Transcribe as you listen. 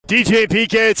DJ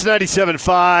PK, it's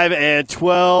 97.5 and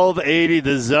 1280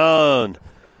 The Zone.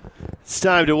 It's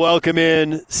time to welcome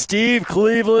in Steve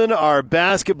Cleveland, our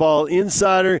basketball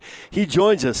insider. He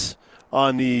joins us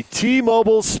on the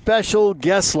T-Mobile special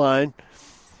guest line.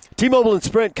 T-Mobile and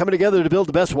Sprint coming together to build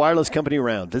the best wireless company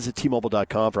around. Visit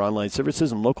T-Mobile.com for online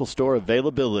services and local store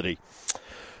availability.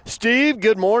 Steve,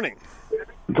 good morning.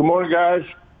 Good morning, guys.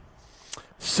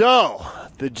 So,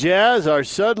 the Jazz are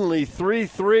suddenly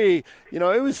 3-3. You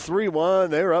know, it was 3-1.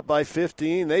 They were up by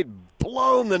 15. They'd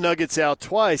blown the Nuggets out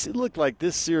twice. It looked like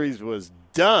this series was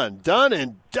done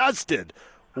and dusted.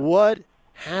 What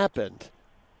happened?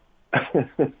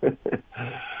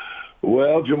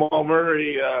 Well, Jamal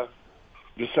Murray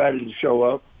decided to show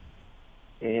up,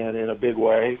 and in a big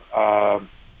way.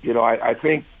 I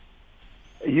think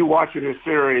you watching this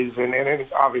series, and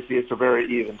obviously it's a very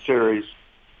even series.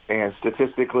 And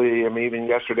statistically, I mean, even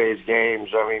yesterday's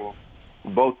games, I mean,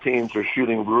 both teams are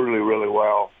shooting really, really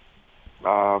well.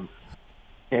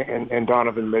 And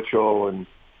Donovan Mitchell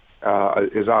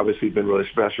has obviously been really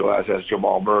special, as has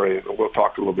Jamal Murray. And we'll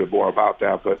talk a little bit more about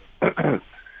that. But,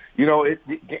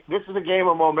 this is a game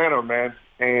of momentum, man.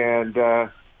 And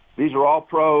these are all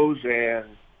pros. And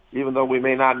even though we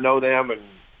may not know them,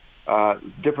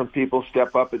 and different people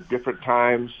step up at different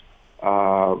times,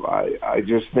 I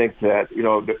just think that, you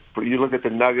look at the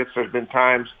Nuggets, there's been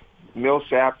times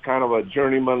Millsap, kind of a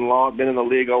journeyman, been in the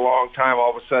league a long time,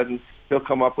 all of a sudden he'll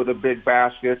come up with a big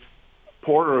basket.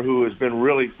 Porter, who has been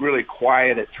really, really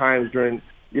quiet at times during,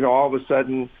 all of a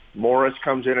sudden Morris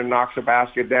comes in and knocks a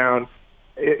basket down.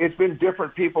 It's been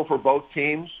different people for both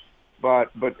teams, but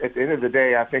at the end of the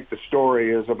day, I think the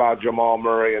story is about Jamal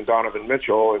Murray and Donovan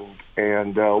Mitchell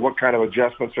and what kind of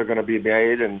adjustments are going to be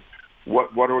made and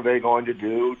what are they going to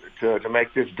do to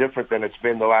make this different than it's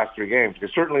been the last three games?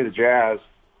 Because certainly the Jazz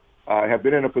have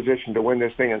been in a position to win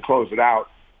this thing and close it out,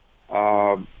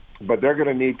 but they're going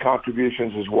to need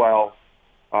contributions as well.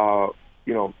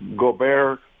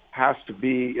 Gobert has to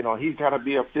be, he's got to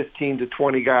be a 15 to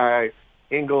 20 guy.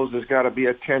 Ingles has got to be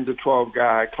a 10 to 12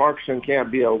 guy. Clarkson can't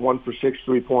be a 1-for-6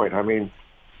 3-point. I mean,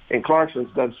 and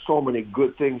Clarkson's done so many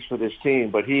good things for this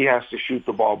team, but he has to shoot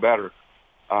the ball better.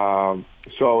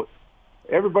 So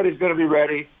everybody's going to be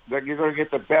ready. You're going to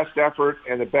get the best effort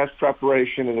and the best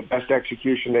preparation and the best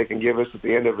execution they can give us at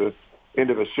the end of a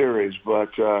series. But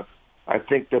I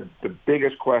think the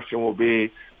biggest question will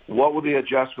be, what will the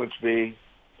adjustments be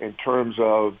in terms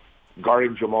of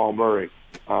guarding Jamal Murray?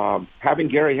 Having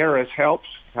Gary Harris helps,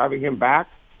 having him back,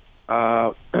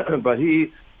 but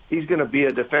he's going to be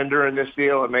a defender in this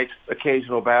deal and makes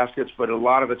occasional baskets, but a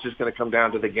lot of it's just going to come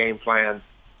down to the game plan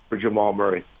for Jamal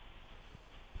Murray.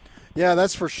 Yeah,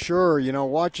 that's for sure.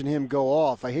 Watching him go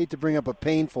off. I hate to bring up a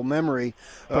painful memory.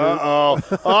 We're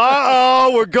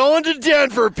going to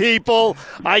Denver, people.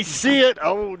 I see it.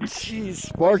 Oh,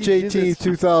 jeez. March 18th,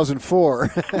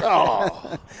 2004.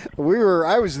 Oh.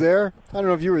 I was there. I don't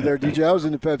know if you were there, DJ. I was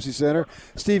in the Pepsi Center.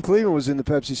 Steve Cleveland was in the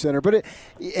Pepsi Center. But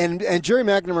and Jerry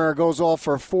McNamara goes off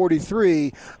for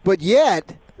 43, but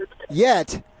yet,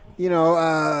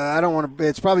 I don't want to.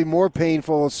 It's probably more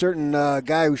painful. A certain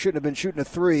guy who shouldn't have been shooting a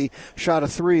three shot a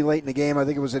three late in the game. I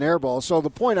think it was an air ball. So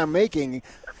the point I'm making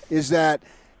is that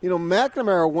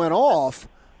McNamara went off,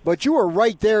 but you were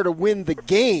right there to win the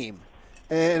game,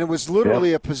 and it was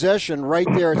literally a possession right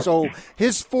there. So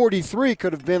his 43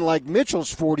 could have been like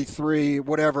Mitchell's 43,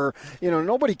 whatever.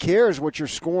 Nobody cares what you're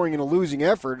scoring in a losing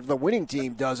effort. The winning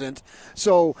team doesn't.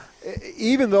 So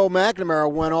even though McNamara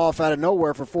went off out of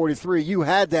nowhere for 43, you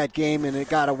had that game, and it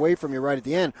got away from you right at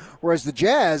the end. Whereas the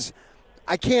Jazz,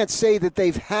 I can't say that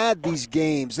they've had these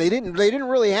games. They didn't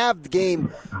really have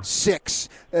game 6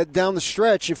 down the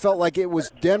stretch. It felt like it was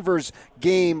Denver's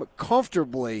game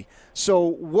comfortably. So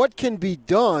what can be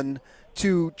done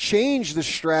to change the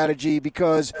strategy?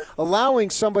 Because allowing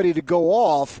somebody to go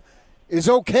off is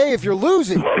okay if you're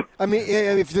losing. I mean,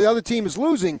 if the other team is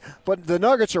losing, but the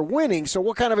Nuggets are winning. So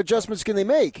what kind of adjustments can they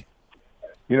make?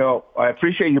 I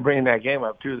appreciate you bringing that game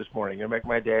up, too, this morning. You make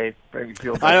my day. Make me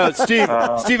feel better. I know,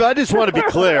 Steve, I just want to be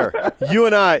clear. You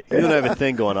and I have a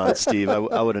thing going on, Steve.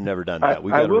 I would have never done that.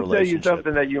 I will tell you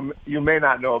something that you may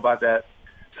not know about that.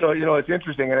 So, it's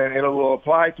interesting, and it will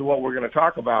apply to what we're going to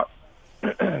talk about.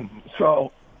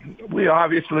 So we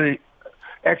obviously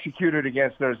executed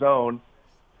against their zone,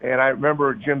 and I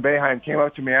remember Jim Boeheim came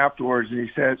up to me afterwards, and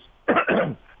he says,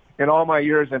 in all my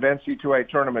years of NCAA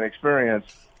tournament experience,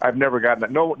 I've never gotten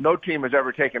that. No team has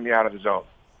ever taken me out of the zone.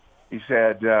 He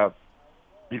said,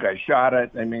 you guys shot it.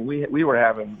 I mean, we were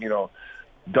having,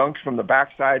 dunks from the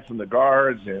backside from the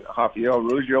guards, and Rafael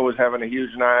Ruggiero was having a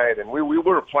huge night, and we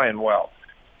were playing well.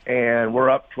 and we're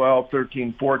up 12,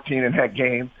 13, 14 in that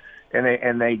game,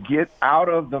 and they get out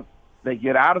of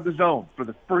the zone for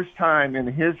the first time in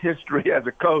his history as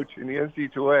a coach in the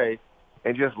NC2A,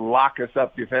 and just lock us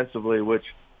up defensively, which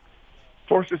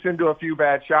forced us into a few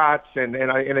bad shots, and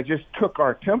it just took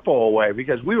our tempo away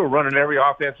because we were running every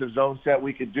offensive zone set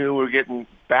we could do. We were getting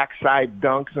backside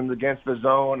dunks against the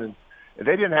zone, and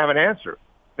they didn't have an answer.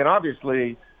 And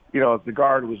obviously, the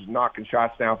guard was knocking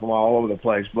shots down from all over the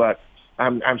place. But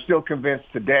I'm still convinced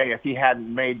today if he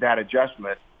hadn't made that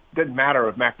adjustment, it didn't matter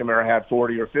if McNamara had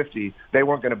 40 or 50, they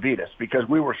weren't going to beat us because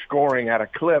we were scoring at a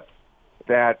clip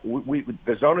that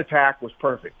the zone attack was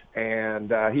perfect.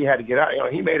 And he had to get out.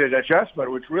 He made an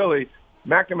adjustment, which really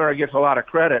McNamara gets a lot of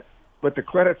credit. But the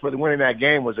credit for winning that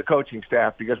game was the coaching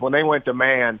staff because when they went to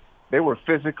man, they were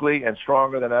physically and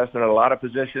stronger than us in a lot of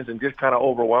positions and just kind of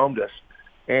overwhelmed us.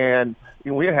 And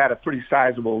we had a pretty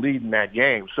sizable lead in that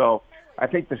game. So I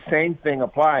think the same thing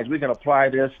applies. We can apply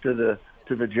this to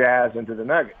the Jazz and to the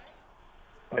Nuggets.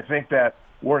 I think that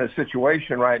we're in a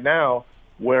situation right now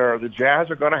where the Jazz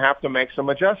are going to have to make some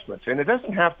adjustments. And it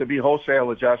doesn't have to be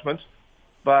wholesale adjustments,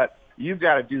 but you've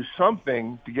got to do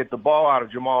something to get the ball out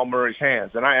of Jamal Murray's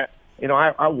hands. And I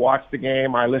watched the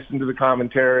game. I listened to the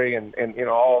commentary and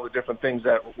all the different things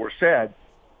that were said.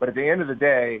 But at the end of the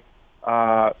day,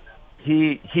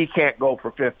 he can't go for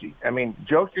 50. I mean,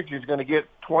 Jokic is going to get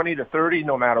 20 to 30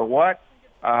 no matter what.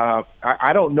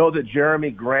 I don't know that Jeremy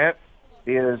Grant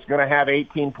is going to have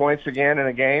 18 points again in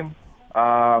a game.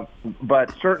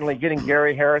 But certainly getting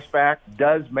Gary Harris back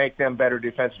does make them better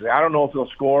defensively. I don't know if he'll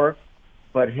score,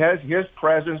 but his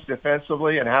presence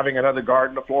defensively and having another guard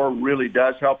on the floor really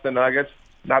does help the Nuggets.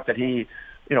 Not that he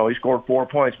scored 4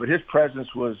 points, but his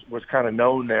presence was kind of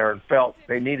known there and felt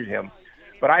they needed him.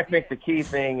 But I think the key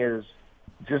thing is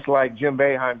just like Jim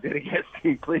Boeheim did against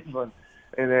Steve Cleveland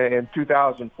in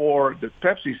 2004, the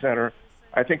Pepsi Center,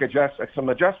 I think some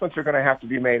adjustments are going to have to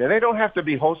be made. And they don't have to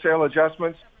be wholesale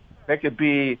adjustments. They could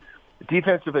be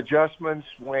defensive adjustments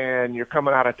when you're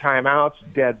coming out of timeouts,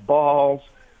 dead balls,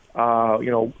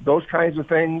 those kinds of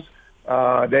things.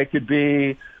 They could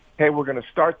be, hey, we're going to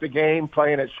start the game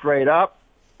playing it straight up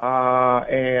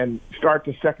and start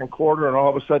the second quarter, and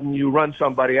all of a sudden you run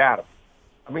somebody at him.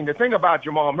 I mean, the thing about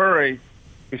Jamal Murray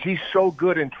is he's so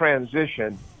good in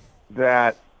transition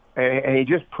that, and he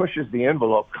just pushes the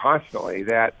envelope constantly,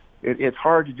 that it's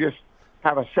hard to just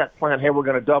have a set plan. Hey, we're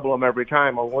going to double him every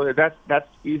time. Well, that's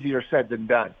easier said than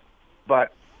done.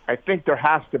 But I think there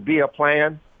has to be a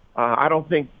plan. I don't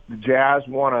think the Jazz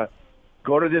want to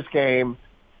go to this game,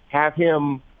 have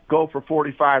him go for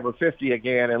 45 or 50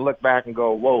 again, and look back and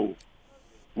go, whoa,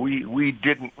 we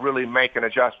didn't really make an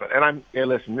adjustment. And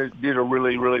listen, these are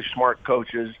really, really smart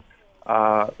coaches.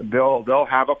 They'll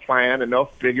have a plan and they'll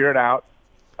figure it out.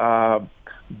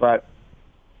 But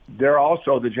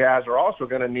the Jazz are also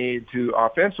going to need to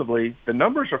offensively. The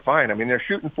numbers are fine. I mean, they're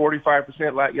shooting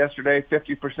 45% yesterday,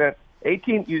 50%,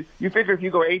 18. You figure if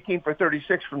you go 18 for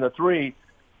 36 from the three,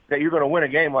 that you're going to win a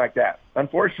game like that.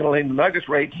 Unfortunately, the Nuggets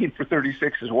were 18 for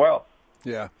 36 as well.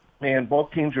 Yeah. And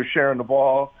both teams are sharing the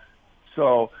ball.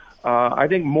 So I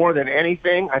think more than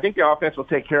anything, I think the offense will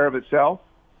take care of itself.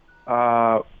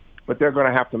 But they're going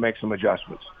to have to make some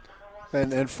adjustments.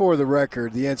 And for the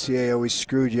record, the NCAA always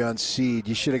screwed you on seed.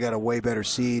 You should have got a way better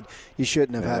seed. You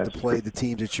shouldn't have had to play the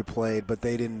teams that you played, but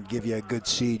they didn't give you a good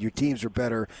seed. Your teams are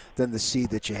better than the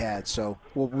seed that you had. So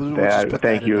we'll just put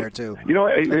that in there, too.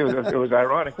 It was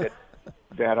ironic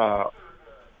that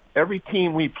every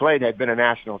team we played had been a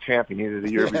national champion either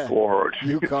the year before or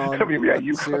UConn,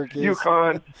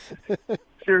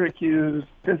 Syracuse,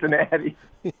 Cincinnati.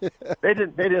 They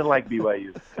didn't like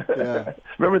BYU. Yeah.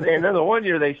 Remember, and then the one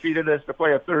year they seeded us to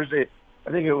play a Thursday.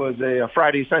 I think it was a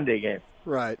Friday Sunday game.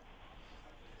 Right.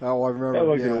 Oh, I remember. That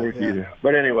wasn't going to work either.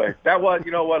 But anyway, that was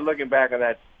looking back on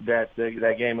that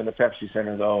game in the Pepsi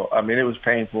Center, though. I mean, it was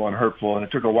painful and hurtful, and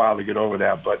it took a while to get over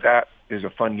that. But that is a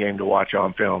fun game to watch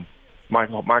on film. Mike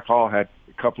Hall had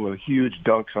a couple of huge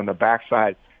dunks on the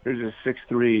backside. There's a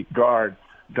 6'3" guard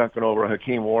dunking over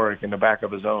Hakeem Warwick in the back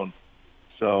of his own.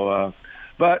 So,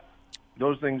 but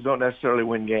those things don't necessarily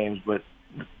win games. But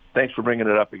thanks for bringing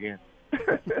it up again.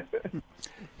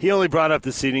 He only brought up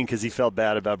the seating because he felt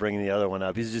bad about bringing the other one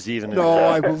up. He's just even. No,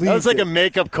 I believe that was like a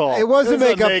makeup call. It was a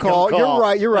makeup call.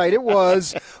 You're right. It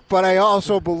was. But I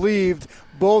also believed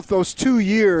both those 2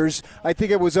 years, I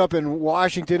think it was up in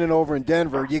Washington and over in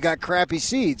Denver, you got crappy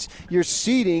seeds. Your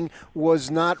seeding was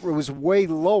way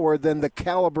lower than the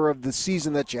caliber of the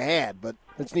season that you had. But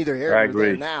it's neither here nor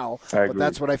there now. But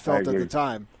that's what I felt at the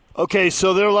time. Okay,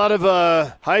 so there are a lot of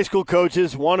high school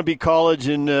coaches, wannabe college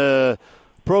and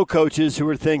pro coaches who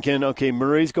are thinking, okay,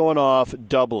 Murray's going off,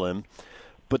 double him.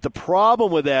 But the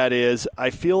problem with that is I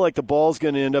feel like the ball's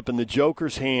going to end up in the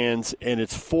Joker's hands, and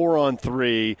it's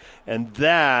 4-on-3, and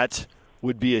that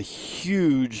would be a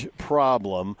huge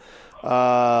problem. Is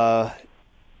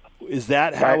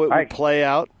that how it would play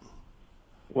out?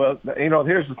 Well,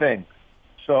 here's the thing.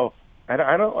 So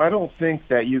I don't think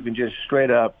that you can just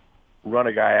straight up run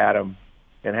a guy at him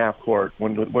in half court.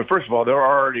 When first of all, they're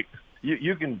already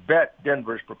you can bet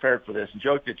Denver's prepared for this. And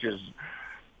Jokic is,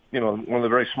 one of the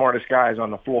very smartest guys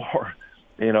on the floor,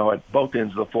 at both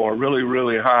ends of the floor, really,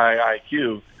 really high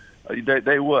IQ.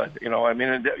 They would,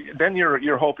 then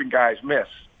you're hoping guys miss.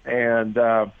 And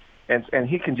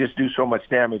he can just do so much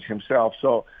damage himself.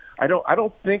 So I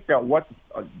don't think that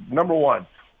number one,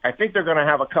 I think they're going to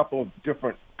have a couple of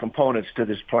different components to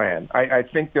this plan. I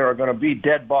think there are going to be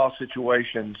dead ball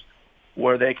situations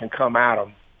where they can come at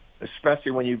them,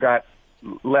 especially when you've got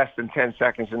less than 10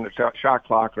 seconds in the shot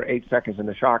clock or 8 seconds in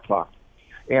the shot clock.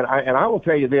 And I will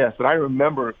tell you this, that I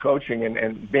remember coaching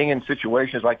and being in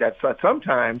situations like that. So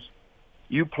sometimes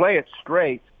you play it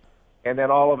straight, and then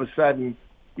all of a sudden,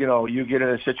 you get in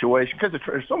a situation, because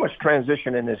there's so much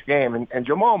transition in this game, and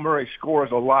Jamal Murray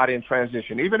scores a lot in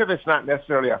transition, even if it's not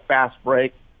necessarily a fast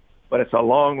break, but it's a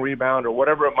long rebound or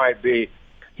whatever it might be.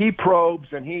 He probes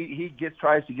and he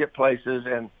tries to get places,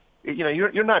 and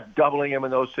you're not doubling him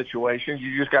in those situations.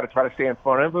 You just got to try to stay in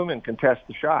front of him and contest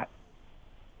the shot.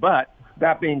 But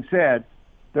that being said,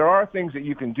 there are things that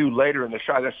you can do later in the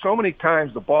shot. There's so many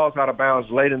times the ball's out of bounds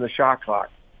late in the shot clock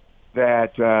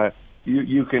that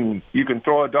you can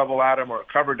throw a double at him or a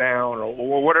cover down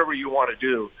or whatever you want to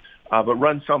do, but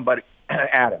run somebody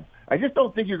at him. I just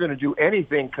don't think you're going to do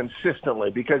anything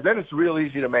consistently, because then it's real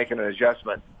easy to make an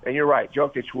adjustment. And you're right,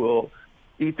 Jokic will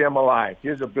eat them alive.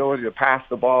 His ability to pass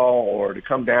the ball or to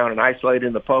come down and isolate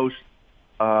in the post,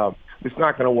 it's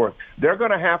not going to work. They're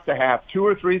going to have 2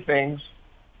 or 3 things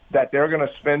that they're going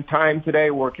to spend time today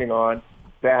working on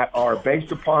that are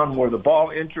based upon where the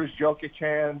ball enters Jokic's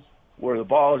hands, where the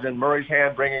ball is in Murray's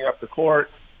hand bringing up the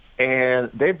court, and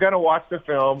they've got to watch the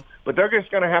film, but they're just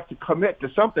going to have to commit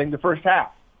to something the first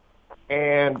half.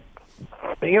 And,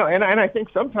 and I think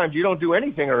sometimes you don't do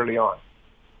anything early on.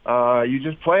 You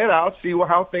just play it out, see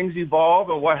how things evolve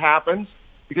and what happens.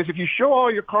 Because if you show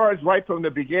all your cards right from the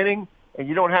beginning and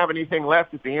you don't have anything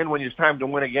left at the end when it's time to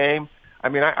win a game,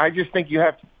 I just think you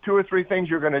have 2 or 3 things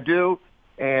you're going to do,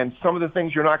 and some of the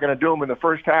things you're not going to do them in the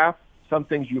first half, some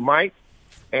things you might,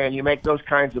 and you make those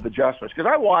kinds of adjustments.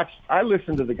 Because I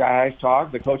listened to the guys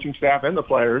talk, the coaching staff and the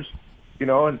players,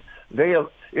 and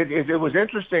it was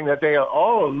interesting that they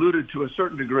all alluded to a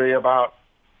certain degree about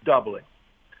doubling.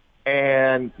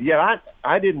 And yet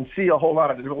I didn't see a whole lot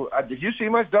of. Did you see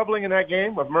much doubling in that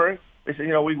game with Murray? They said,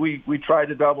 we tried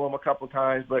to double him a couple of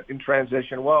times, but in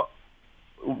transition. Well,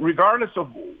 regardless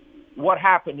of what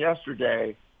happened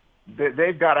yesterday,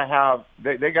 they've got to have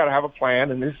a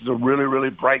plan, and this is a really, really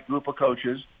bright group of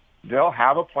coaches. They'll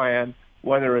have a plan,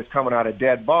 whether it's coming out of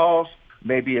dead balls,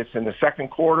 maybe it's in the second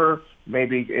quarter,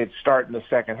 maybe it's starting the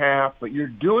second half, but you're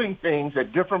doing things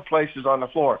at different places on the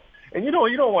floor. And you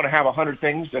don't want to have 100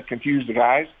 things that confuse the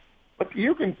guys, but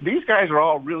these guys are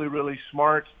all really, really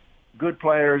smart, good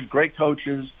players, great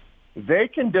coaches. They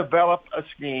can develop a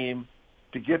scheme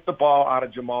to get the ball out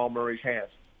of Jamal Murray's hands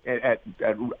at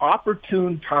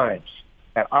opportune times,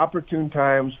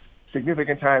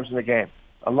 significant times in the game.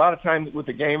 A lot of times with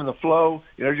the game in the flow,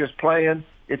 they're just playing.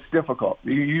 It's difficult.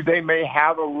 They may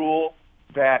have a rule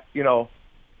that,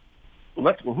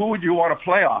 who would you want to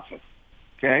play off of?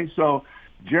 Okay, so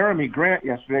Jeremy Grant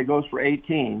yesterday goes for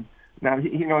 18. Now,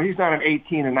 he's not an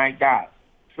 18-a-night guy.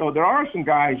 So there are some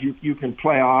guys you can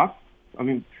play off.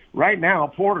 Right now,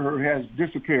 Porter has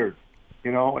disappeared,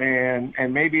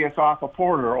 and maybe it's off of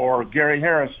Porter or Gary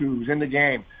Harris, who's in the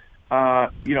game.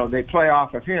 They play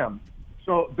off of him.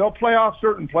 So they'll play off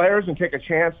certain players and take a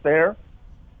chance there.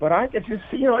 But I could just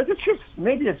see, it's just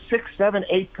maybe it's 6, 7,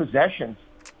 8 possessions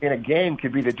in a game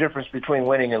could be the difference between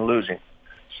winning and losing.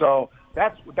 So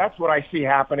that's what I see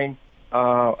happening.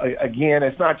 Again,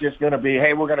 it's not just going to be,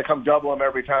 hey, we're going to come double them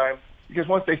every time. Because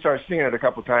once they start seeing it a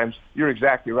couple times, you're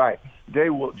exactly right.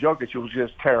 Jokic will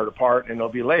just tear it apart, and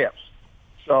there'll be layups.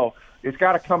 So it's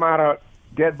got to come out of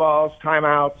dead balls,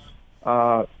 timeouts,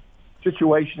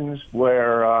 situations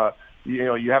where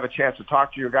you have a chance to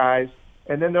talk to your guys,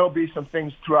 and then there'll be some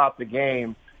things throughout the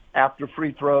game after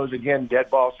free throws, again, dead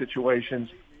ball situations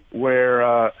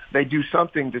where they do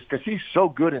something just because he's so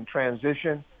good in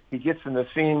transition. He gets in the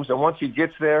seams, and once he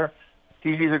gets there,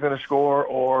 he's either going to score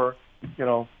or,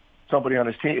 somebody on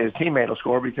his teammate will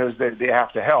score because they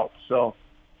have to help. So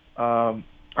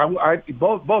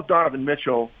both Donovan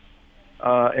Mitchell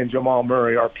and Jamal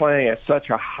Murray are playing at such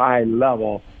a high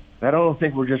level that I don't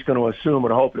think we're just going to assume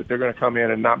and hope that they're going to come in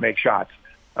and not make shots.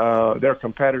 They're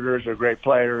competitors. They're great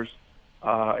players.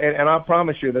 And I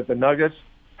promise you that the Nuggets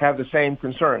have the same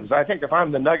concerns. I think if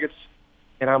I'm the Nuggets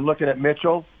and I'm looking at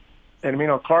Mitchell, and,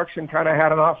 Clarkson kind of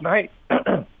had an off night.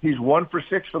 He's 1 for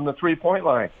 6 from the three-point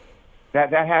line.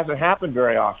 That hasn't happened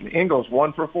very often. Ingles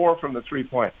 1 for 4 from the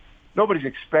three-point. Nobody's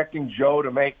expecting Joe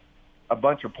to make a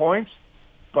bunch of points,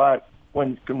 but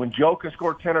when Joe can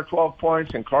score 10 or 12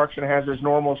 points and Clarkson has his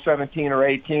normal 17 or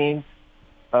 18,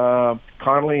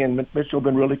 Conley and Mitchell have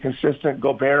been really consistent.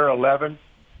 Gobert 11.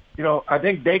 I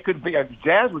think they could be.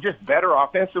 Jazz were just better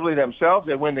offensively themselves.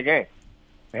 They win the game.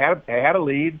 They had a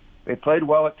lead. They played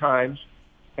well at times,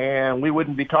 and we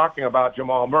wouldn't be talking about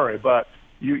Jamal Murray. But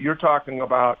you're talking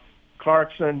about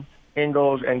Clarkson,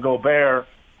 Ingles, and Gobert,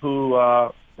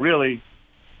 who really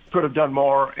could have done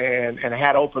more and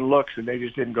had open looks, and they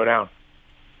just didn't go down.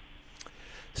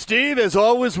 Steve, as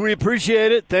always, we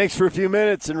appreciate it. Thanks for a few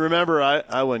minutes. And remember,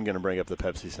 I wasn't going to bring up the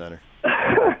Pepsi Center.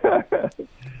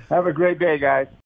 Have a great day, guys.